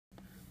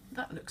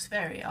That looks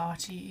very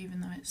arty,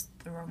 even though it's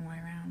the wrong way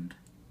around.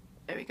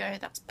 There we go,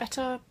 that's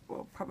better.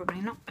 Well,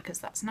 probably not, because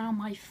that's now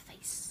my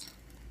face.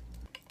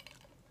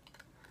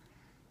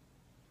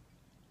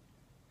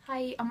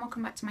 Hi and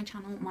welcome back to my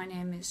channel. My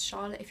name is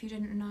Charlotte, if you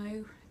didn't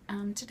know.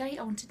 Today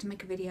I wanted to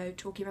make a video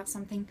talking about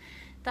something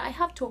that I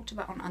have talked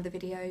about on other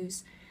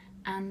videos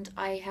and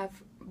I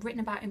have written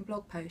about in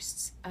blog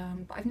posts,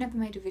 but I've never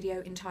made a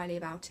video entirely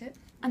about it,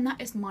 and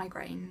that is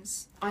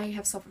migraines. I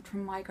have suffered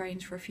from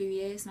migraines for a few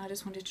years and I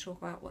just wanted to talk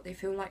about what they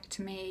feel like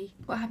to me,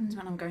 what happens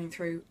when I'm going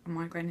through a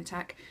migraine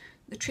attack,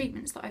 the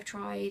treatments that I've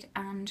tried,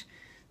 and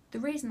the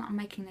reason that I'm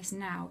making this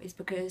now is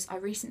because I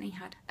recently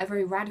had a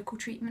very radical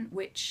treatment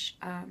which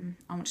I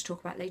want to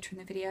talk about later in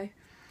the video,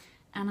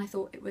 and I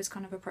thought it was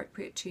kind of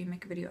appropriate to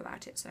make a video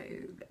about it, so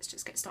let's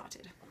just get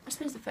started. I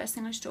suppose the first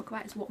thing I should talk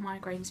about is what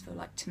migraines feel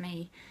like to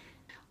me.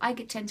 I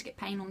tend to get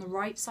pain on the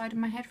right side of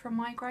my head from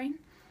migraine,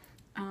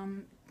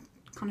 kind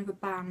of a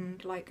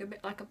band, like a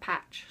bit like a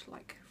patch,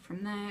 like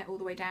from there all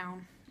the way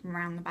down and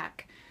around the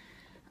back.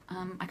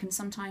 I can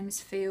sometimes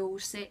feel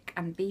sick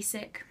and be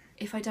sick.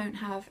 If I don't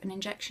have an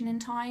injection in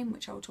time,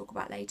 which I'll talk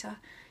about later,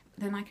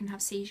 then I can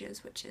have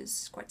seizures, which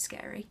is quite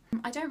scary.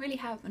 I don't really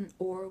have an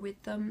aura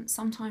with them.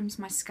 Sometimes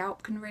my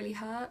scalp can really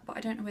hurt, but I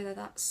don't know whether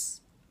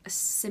that's a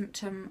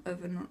symptom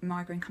of a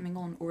migraine coming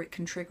on or it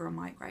can trigger a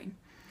migraine.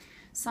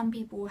 Some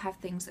people have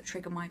things that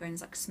trigger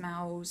migraines like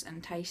smells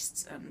and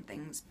tastes and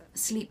things, but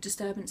sleep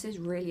disturbances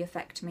really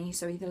affect me,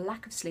 so either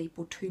lack of sleep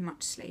or too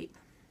much sleep.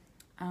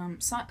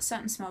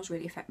 Certain smells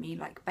really affect me,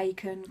 like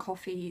bacon,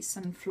 coffee,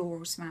 some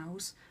floral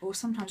smells, or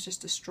sometimes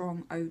just a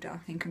strong odour I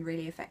think can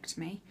really affect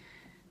me.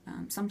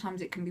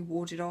 Sometimes it can be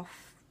warded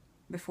off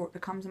before it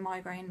becomes a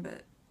migraine,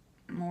 but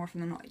more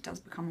often than not it does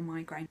become a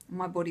migraine.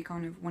 My body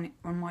kind of, when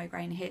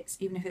migraine hits,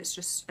 even if it's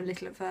just a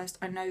little at first,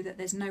 I know that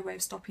there's no way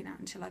of stopping that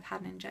until I've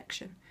had an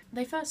injection.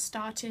 They first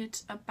started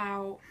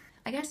about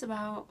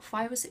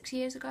 5 or 6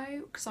 years ago,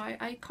 because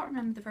I can't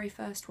remember the very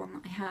first one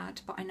that I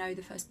had, but I know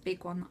the first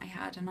big one that I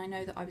had, and I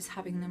know that I was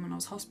having them and I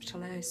was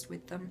hospitalised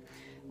with them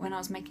when I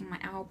was making my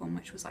album,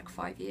 which was like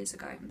 5 years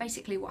ago.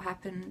 Basically what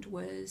happened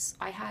was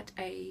I had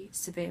a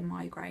severe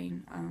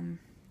migraine.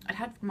 I'd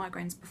had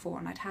migraines before,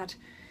 and I'd had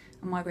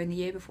a migraine the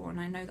year before, and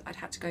I know that I'd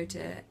had to go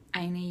to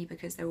A&E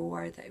because they were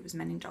worried that it was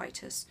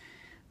meningitis,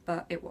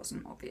 but it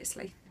wasn't,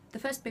 obviously. The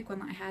first big one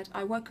that I had,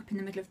 I woke up in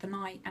the middle of the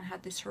night and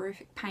had this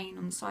horrific pain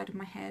on the side of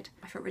my head.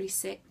 I felt really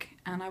sick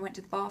and I went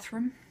to the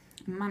bathroom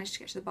and managed to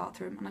get to the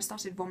bathroom, and I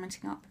started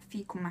vomiting up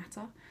fecal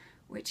matter,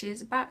 which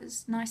is about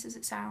as nice as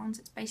it sounds.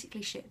 It's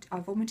basically shit. I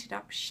vomited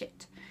up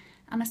shit.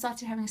 And I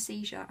started having a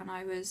seizure, and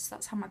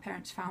that's how my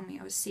parents found me.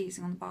 I was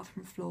seizing on the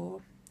bathroom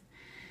floor.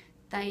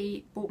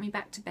 They brought me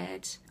back to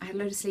bed. I had a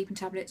load of sleeping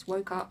tablets,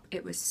 woke up,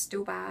 it was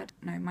still bad.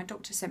 No, my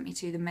doctor sent me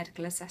to the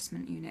medical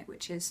assessment unit,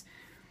 which is,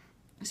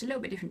 it's a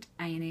little bit different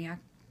to A&E. I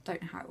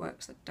don't know how it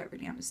works, I don't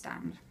really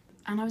understand.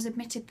 And I was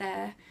admitted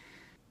there,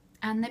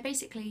 and they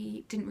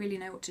basically didn't really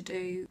know what to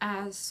do,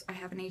 as I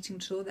have an eating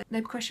disorder.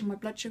 They questioned my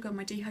blood sugar,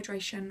 my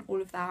dehydration,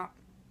 all of that,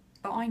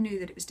 but I knew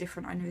that it was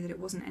different. I knew that it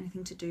wasn't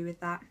anything to do with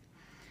that.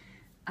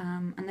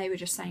 And they were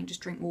just saying,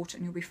 just drink water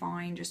and you'll be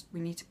fine, just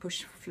we need to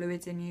push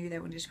fluids in you. They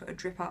wanted to put a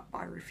drip up, but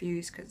I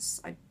refused because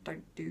I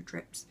don't do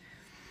drips.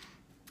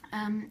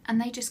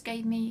 And they just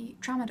gave me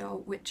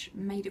tramadol, which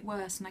made it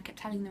worse, and I kept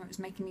telling them it was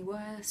making me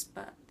worse,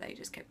 but they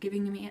just kept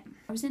giving me it.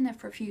 I was in there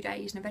for a few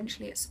days and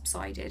eventually it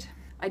subsided.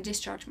 I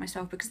discharged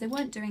myself because they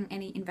weren't doing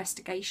any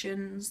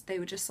investigations. They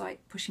were just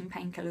like pushing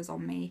painkillers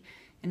on me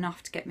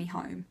enough to get me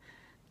home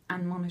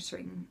and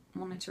monitoring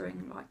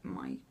like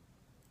my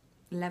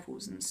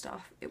levels and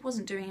stuff. It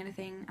wasn't doing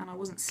anything and I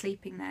wasn't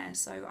sleeping there,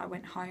 so I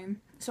went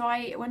home. So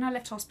when I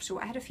left hospital,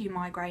 I had a few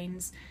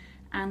migraines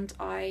and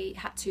I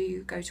had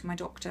to go to my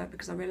doctor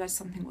because I realised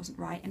something wasn't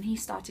right, and he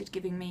started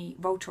giving me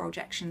Voltarol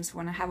injections for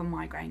when I have a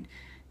migraine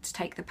to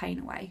take the pain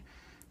away,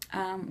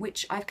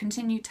 which I've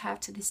continued to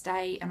have to this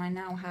day, and I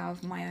now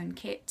have my own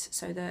kit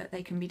so that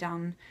they can be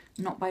done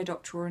not by a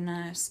doctor or a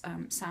nurse.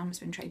 Sam has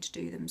been trained to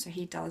do them, so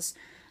he does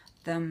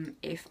them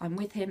if I'm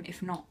with him.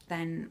 If not,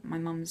 then my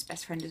mum's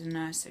best friend is a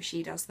nurse, so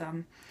she does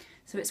them.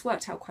 So it's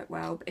worked out quite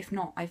well, but if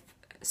not,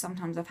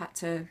 sometimes I've had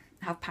to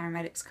have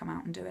paramedics come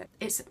out and do it.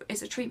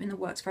 It's a treatment that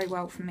works very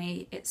well for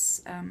me.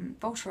 It's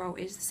Voltarol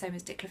is the same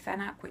as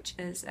diclofenac, which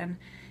is an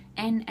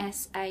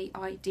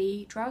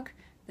NSAID drug,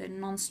 the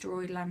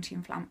non-steroidal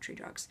anti-inflammatory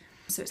drugs.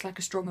 So it's like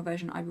a stronger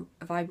version of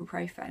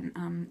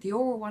ibuprofen. The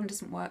oral one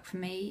doesn't work for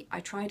me. I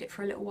tried it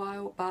for a little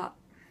while, but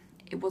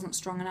it wasn't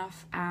strong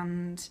enough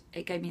and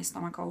it gave me a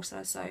stomach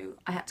ulcer, so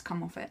I had to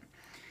come off it.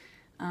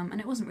 And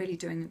it wasn't really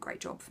doing a great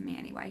job for me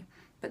anyway.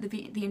 But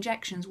the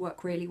injections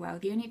work really well.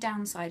 The only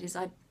downside is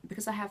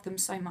because I have them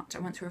so much, I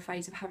went through a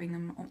phase of having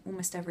them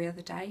almost every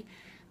other day.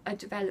 I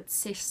developed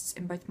cysts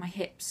in both my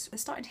hips. They're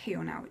starting to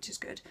heal now, which is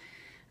good,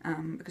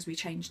 because we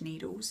changed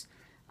needles.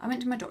 I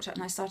went to my doctor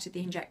and I started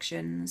the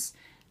injections,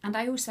 and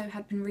I also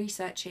had been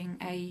researching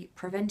a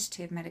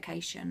preventative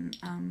medication.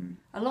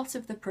 A lot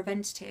of the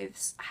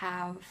preventatives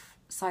have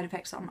side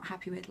effects that I'm not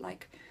happy with,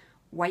 like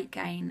weight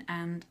gain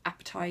and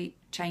appetite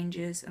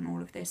changes and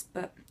all of this,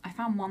 but I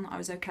found one that I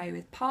was okay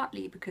with,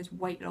 partly because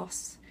weight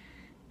loss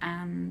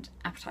and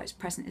appetite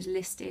suppressant is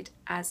listed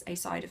as a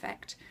side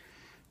effect.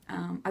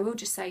 I will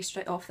just say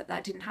straight off that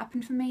that didn't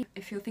happen for me.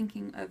 If you're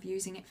thinking of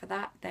using it for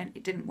that, then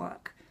it didn't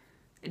work.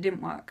 It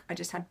didn't work. I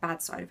just had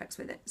bad side effects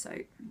with it, so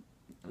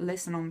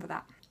listen on for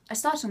that. I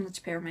started on the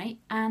topiramate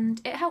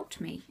and it helped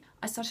me.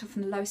 I started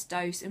from the lowest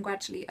dose and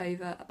gradually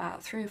over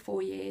about 3 or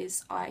 4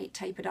 years I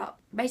tapered up.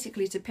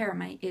 Basically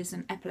topiramate is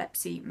an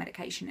epilepsy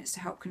medication. It's to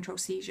help control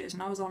seizures,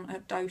 and I was on a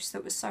dose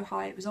that was so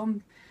high, it was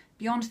on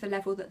beyond the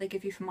level that they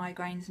give you for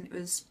migraines, and it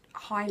was a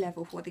high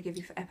level for what they give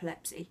you for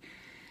epilepsy.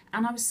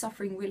 And I was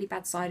suffering really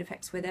bad side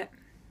effects with it,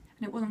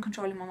 and it wasn't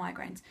controlling my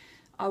migraines.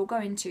 I will go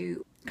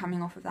into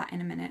coming off of that in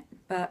a minute,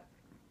 but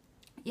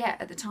yeah,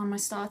 at the time I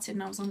started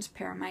and I was on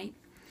topiramate,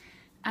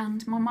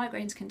 and my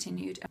migraines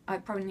continued. I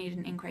probably needed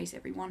an increase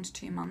every 1 to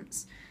 2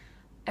 months.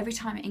 Every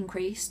time it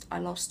increased, I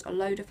lost a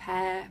load of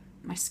hair,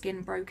 my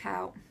skin broke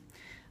out,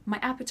 my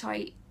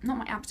appetite, not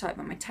my appetite,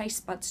 but my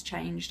taste buds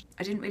changed.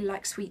 I didn't really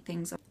like sweet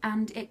things,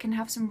 and it can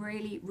have some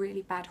really,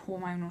 really bad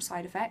hormonal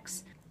side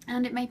effects,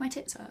 and it made my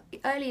tits hurt.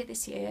 Earlier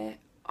this year,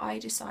 I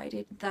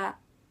decided that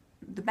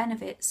the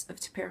benefits of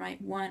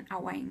topiramate weren't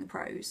outweighing the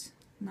pros.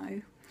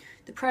 No,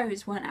 the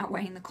pros weren't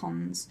outweighing the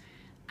cons,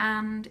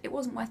 and it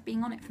wasn't worth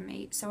being on it for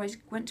me. So I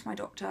went to my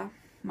doctor,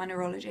 my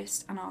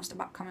neurologist, and asked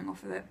about coming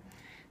off of it,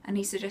 and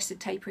he suggested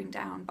tapering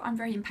down, but I'm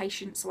very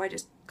impatient, so I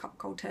just cut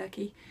cold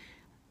turkey.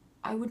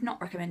 I would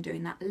not recommend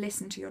doing that.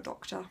 Listen to your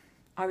doctor.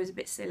 I was a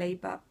bit silly,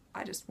 but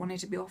I just wanted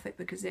to be off it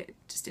because it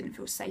just didn't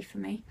feel safe for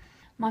me.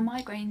 My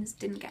migraines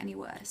didn't get any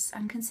worse,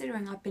 and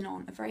considering I've been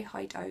on a very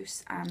high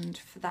dose and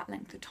for that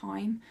length of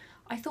time,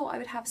 I thought I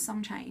would have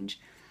some change.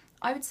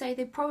 I would say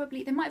they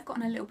might have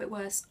gotten a little bit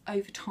worse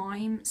over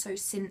time. So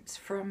since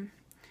from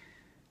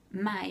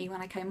May,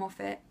 when I came off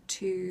it,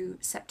 to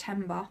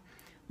September,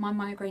 my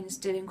migraines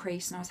did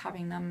increase and I was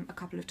having them a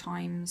couple of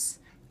times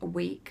a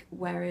week,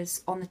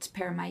 whereas on the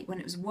topiramate, when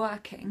it was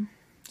working,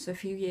 so a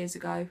few years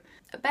ago,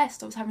 at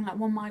best I was having like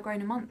 1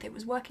 migraine a month. It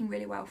was working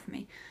really well for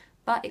me,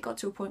 but it got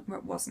to a point where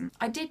it wasn't.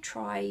 I did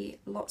try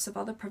lots of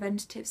other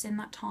preventatives in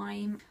that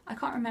time. I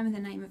can't remember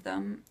the name of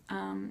them.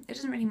 It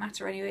doesn't really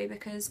matter anyway,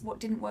 because what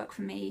didn't work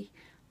for me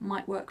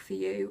might work for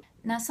you.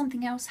 Now,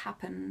 something else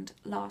happened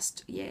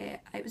last year.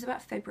 It was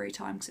about February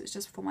time, because it was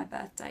just before my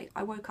birthday.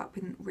 I woke up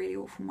with a really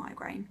awful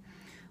migraine.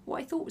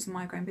 What I thought was a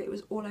migraine, but it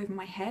was all over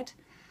my head,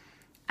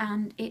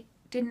 and it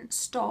didn't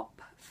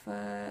stop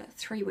for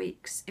 3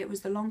 weeks. It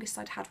was the longest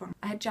I'd had one.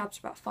 I had jabs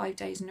about 5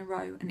 days in a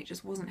row and it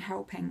just wasn't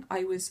helping.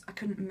 I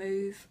couldn't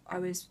move, I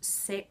was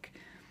sick.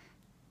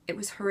 It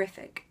was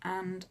horrific,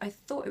 and I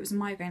thought it was a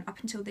migraine up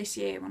until this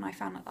year when I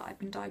found out that I'd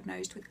been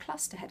diagnosed with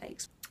cluster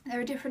headaches.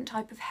 They're a different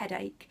type of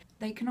headache.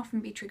 They can often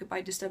be triggered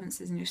by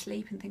disturbances in your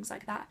sleep and things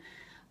like that,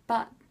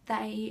 but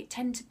they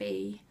tend to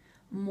be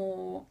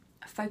more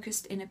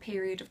focused in a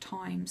period of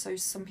time. So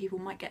some people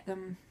might get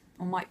them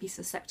or might be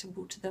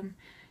susceptible to them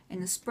in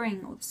the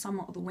spring or the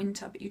summer or the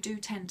winter, but you do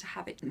tend to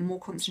have it more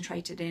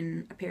concentrated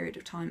in a period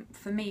of time.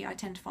 For me, I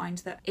tend to find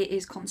that it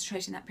is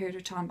concentrated in that period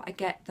of time, but I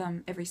get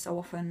them every so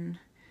often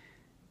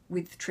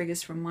with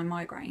triggers from my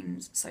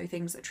migraines. So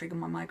things that trigger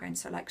my migraines,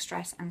 so like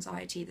stress,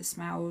 anxiety, the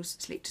smells,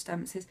 sleep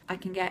disturbances. I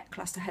can get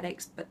cluster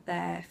headaches, but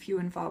they're few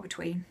and far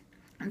between.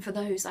 And for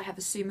those, I have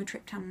a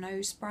sumatriptan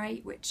nose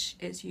spray, which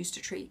is used to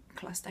treat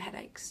cluster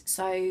headaches.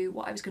 So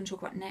what I was going to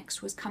talk about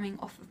next was coming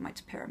off of my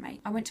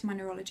topiramate. I went to my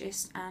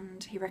neurologist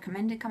and he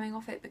recommended coming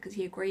off it because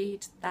he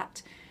agreed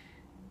that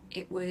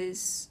it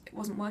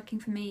wasn't working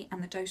for me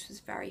and the dose was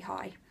very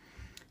high.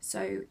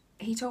 So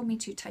he told me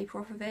to taper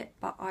off of it,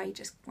 but I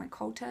just went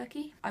cold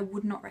turkey. I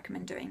would not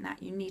recommend doing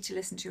that. You need to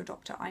listen to your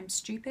doctor. I'm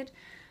stupid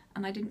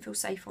and I didn't feel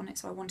safe on it,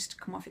 so I wanted to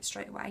come off it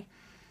straight away.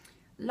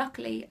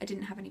 Luckily, I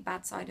didn't have any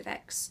bad side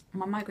effects.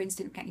 My migraines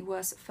didn't get any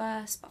worse at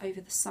first, but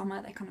over the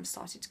summer they kind of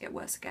started to get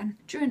worse again.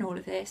 During all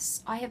of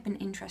this, I have been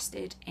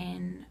interested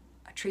in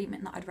a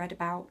treatment that I'd read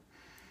about,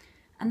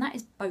 and that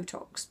is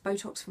Botox.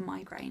 Botox for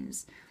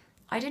migraines.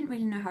 I didn't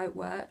really know how it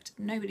worked.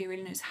 Nobody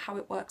really knows how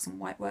it works and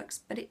why it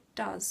works, but it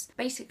does.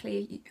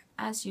 Basically,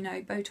 as you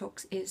know,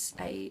 Botox is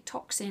a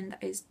toxin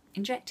that is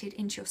injected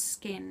into your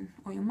skin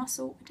or your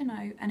muscle, I don't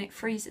know, and it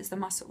freezes the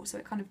muscle, so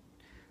it kind of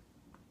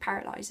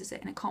paralyzes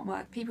it and it can't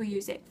work. People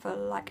use it for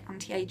like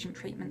anti-aging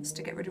treatments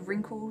to get rid of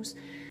wrinkles.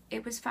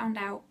 It was found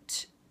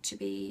out to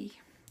be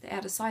that it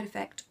had a side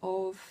effect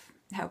of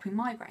helping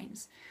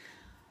migraines.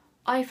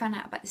 I found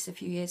out about this a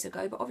few years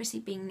ago, but obviously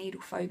being needle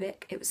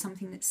phobic, it was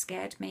something that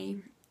scared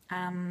me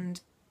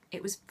and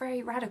it was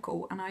very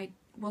radical, and I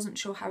wasn't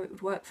sure how it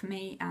would work for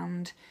me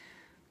and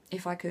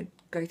if I could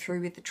go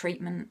through with the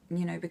treatment,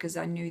 you know, because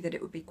I knew that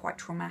it would be quite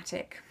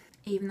traumatic,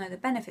 even though the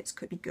benefits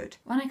could be good.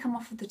 When I come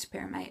off of the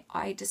topiramate,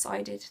 I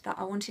decided that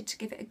I wanted to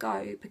give it a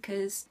go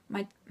because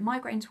my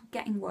migraines were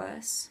getting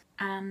worse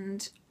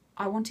and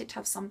I wanted to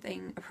have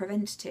something, a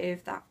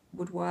preventative that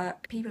would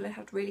work. People had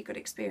had really good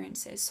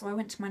experiences, so I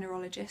went to my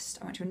neurologist,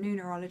 I went to a new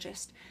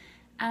neurologist,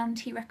 and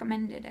he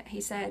recommended it.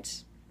 He said,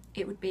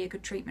 it would be a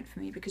good treatment for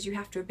me, because you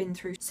have to have been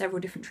through several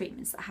different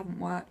treatments that haven't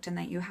worked, and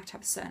then you have to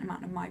have a certain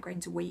amount of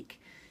migraines a week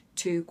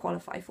to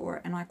qualify for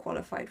it, and I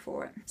qualified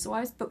for it. So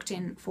I was booked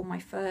in for my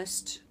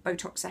first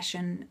Botox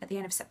session at the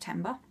end of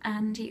September,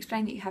 and he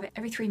explained that you have it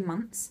every 3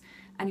 months,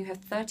 and you have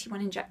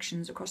 31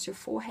 injections across your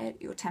forehead,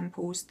 your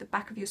temples, the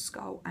back of your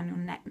skull and your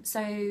neck.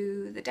 So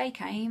the day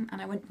came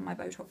and I went for my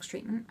Botox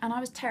treatment, and I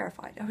was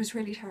terrified. I was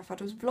really terrified.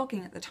 I was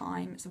vlogging at the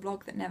time. It's a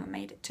vlog that never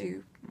made it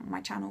to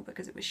my channel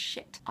because it was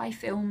shit. I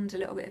filmed a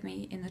little bit of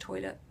me in the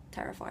toilet,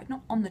 terrified.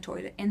 Not on the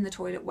toilet, in the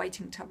toilet,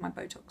 waiting to have my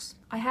Botox.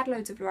 I had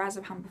loads of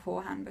lorazepam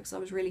beforehand because I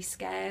was really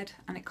scared,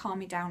 and it calmed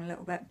me down a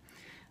little bit.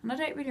 And I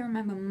don't really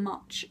remember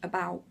much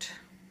about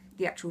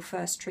the actual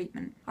first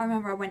treatment. I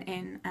remember I went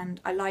in and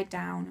I lied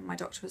down, and my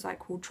doctor was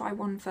like, well, try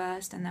one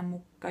first and then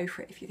we'll go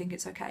for it if you think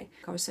it's okay.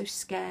 I was so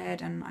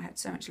scared, and I had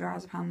so much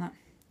lorazepam that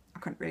I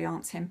couldn't really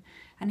answer him.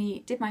 And he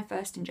did my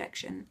first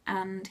injection,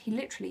 and he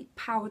literally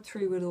powered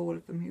through with all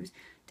of them. He did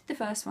the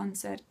first one,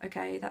 said,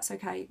 okay, that's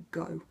okay,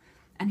 go.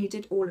 And he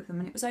did all of them,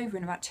 and it was over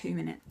in about 2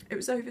 minutes. It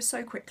was over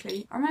so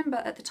quickly. I remember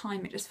at the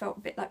time it just felt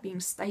a bit like being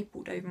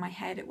stapled over my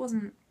head. It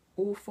wasn't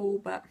awful,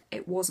 but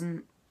it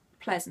wasn't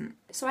pleasant.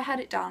 So I had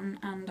it done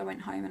and I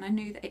went home, and I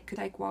knew that it could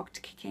take a while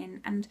to kick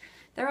in, and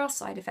there are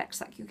side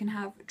effects, like you can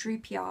have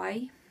droopy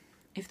eye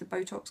if the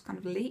Botox kind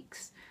of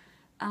leaks.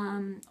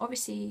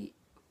 Obviously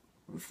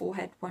the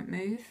forehead won't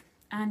move,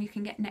 and you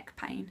can get neck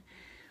pain.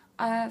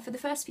 For the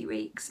first few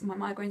weeks my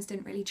migraines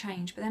didn't really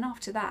change, but then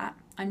after that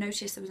I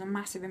noticed there was a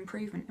massive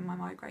improvement in my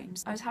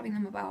migraines. I was having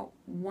them about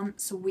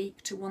once a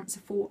week to once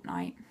a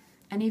fortnight.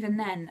 And even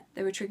then,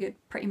 they were triggered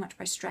pretty much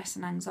by stress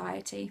and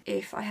anxiety.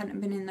 If I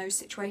hadn't been in those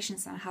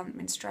situations and I hadn't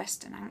been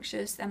stressed and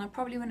anxious, then I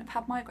probably wouldn't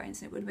have had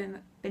migraines, and it would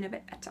have been a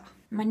bit better.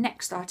 My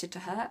neck started to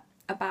hurt.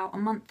 About a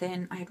month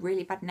in, I had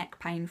really bad neck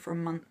pain for a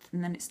month,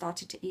 and then it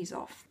started to ease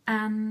off.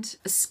 And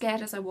as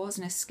scared as I was,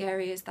 and as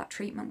scary as that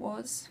treatment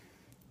was,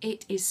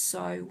 it is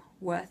so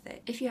worth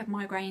it. If you have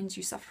migraines,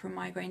 you suffer from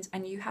migraines,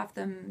 and you have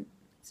them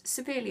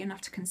severely enough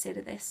to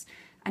consider this,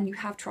 and you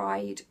have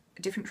tried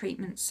different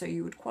treatments so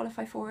you would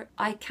qualify for it,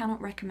 I cannot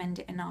recommend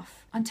it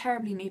enough. I'm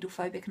terribly needle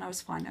phobic, and I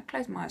was fine. I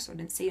closed my eyes so I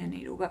didn't see the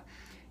needle, but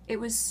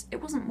it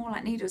wasn't more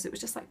like needles, it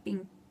was just like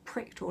being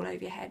pricked all over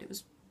your head. It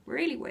was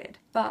really weird,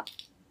 but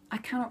I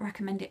cannot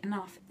recommend it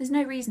enough. There's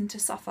no reason to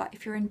suffer.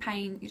 If you're in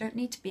pain, you don't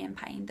need to be in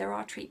pain. There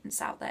are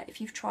treatments out there. If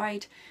you've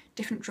tried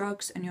different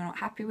drugs and you're not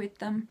happy with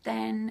them,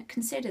 then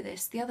consider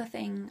this. The other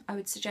thing I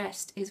would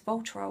suggest is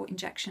Voltarol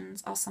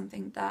injections are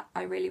something that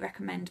I really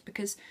recommend,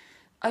 because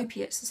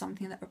opiates are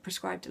something that are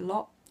prescribed a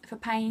lot for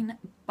pain,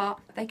 but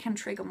they can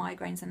trigger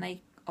migraines, and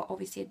they are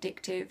obviously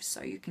addictive,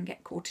 so you can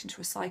get caught into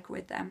a cycle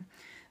with them.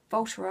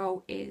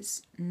 Voltarol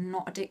is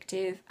not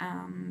addictive,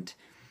 and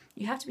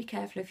you have to be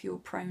careful if you're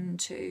prone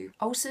to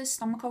ulcers,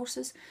 stomach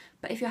ulcers,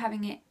 but if you're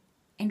having it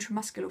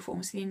intramuscular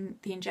form, so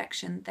the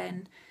injection,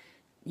 then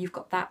you've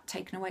got that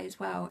taken away as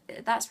well.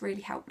 That's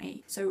really helped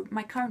me. So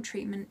my current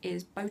treatment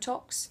is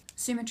Botox,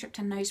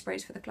 sumatriptan nose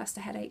sprays for the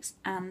cluster headaches,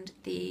 and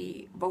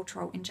the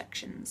Voltarol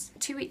injections.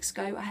 2 weeks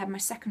ago I had my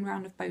second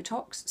round of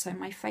Botox, so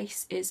my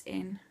face is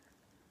in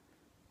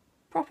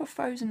proper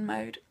frozen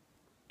mode.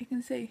 You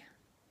can see.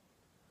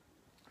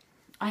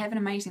 I have an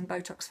amazing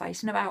Botox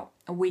face. In about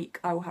a week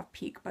I will have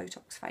peak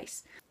Botox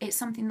face. It's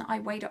something that I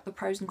weighed up the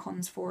pros and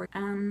cons for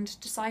and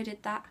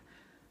decided that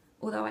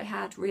although I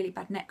had really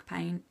bad neck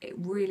pain, it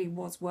really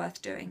was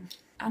worth doing.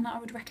 And I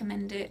would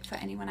recommend it for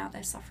anyone out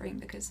there suffering,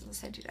 because as I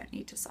said, you don't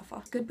need to suffer.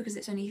 It's good because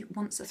it's only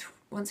once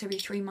every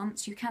 3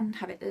 months. You can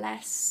have it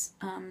less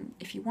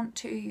if you want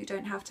to. You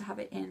don't have to have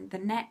it in the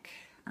neck.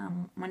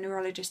 My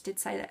neurologist did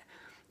say that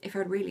if I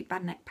had really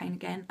bad neck pain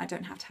again, I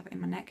don't have to have it in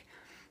my neck.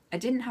 I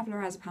didn't have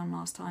lorazepam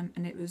last time,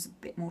 and it was a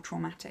bit more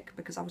traumatic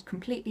because I was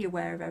completely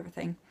aware of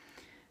everything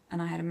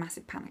and I had a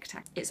massive panic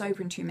attack. It's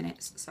over in 2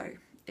 minutes, so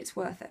it's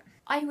worth it.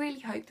 I really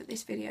hope that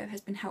this video has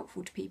been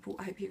helpful to people.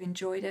 I hope you've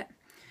enjoyed it.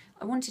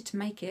 I wanted to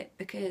make it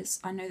because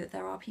I know that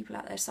there are people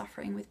out there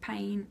suffering with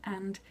pain,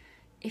 and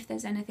if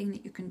there's anything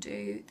that you can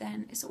do,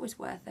 then it's always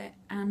worth it.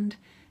 And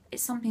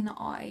it's something that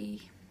a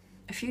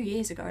few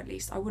years ago at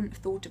least, I wouldn't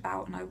have thought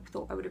about, and I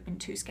thought I would have been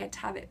too scared to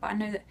have it. But I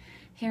know that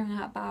hearing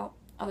about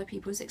other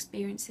people's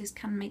experiences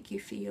can make you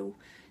feel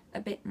a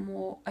bit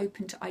more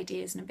open to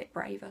ideas and a bit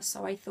braver.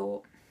 So I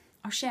thought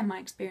I'll share my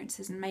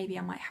experiences and maybe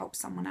I might help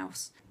someone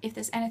else. If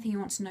there's anything you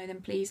want to know,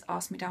 then please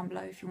ask me down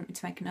below. If you want me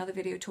to make another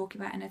video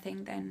talking about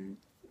anything, then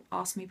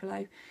ask me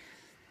below.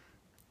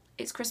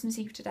 It's Christmas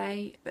Eve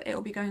today, but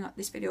it'll be going up,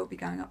 this video will be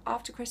going up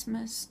after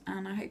Christmas,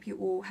 and I hope you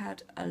all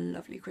had a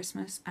lovely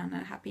Christmas and a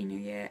happy new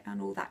year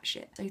and all that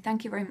shit. So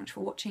thank you very much for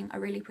watching. I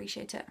really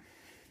appreciate it.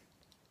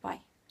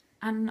 Bye.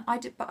 And I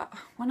did, but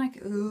when I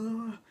tick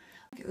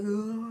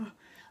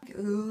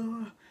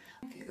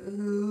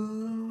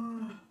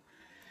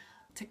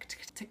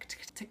tick tick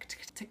tick tick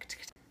tick tick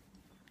tick.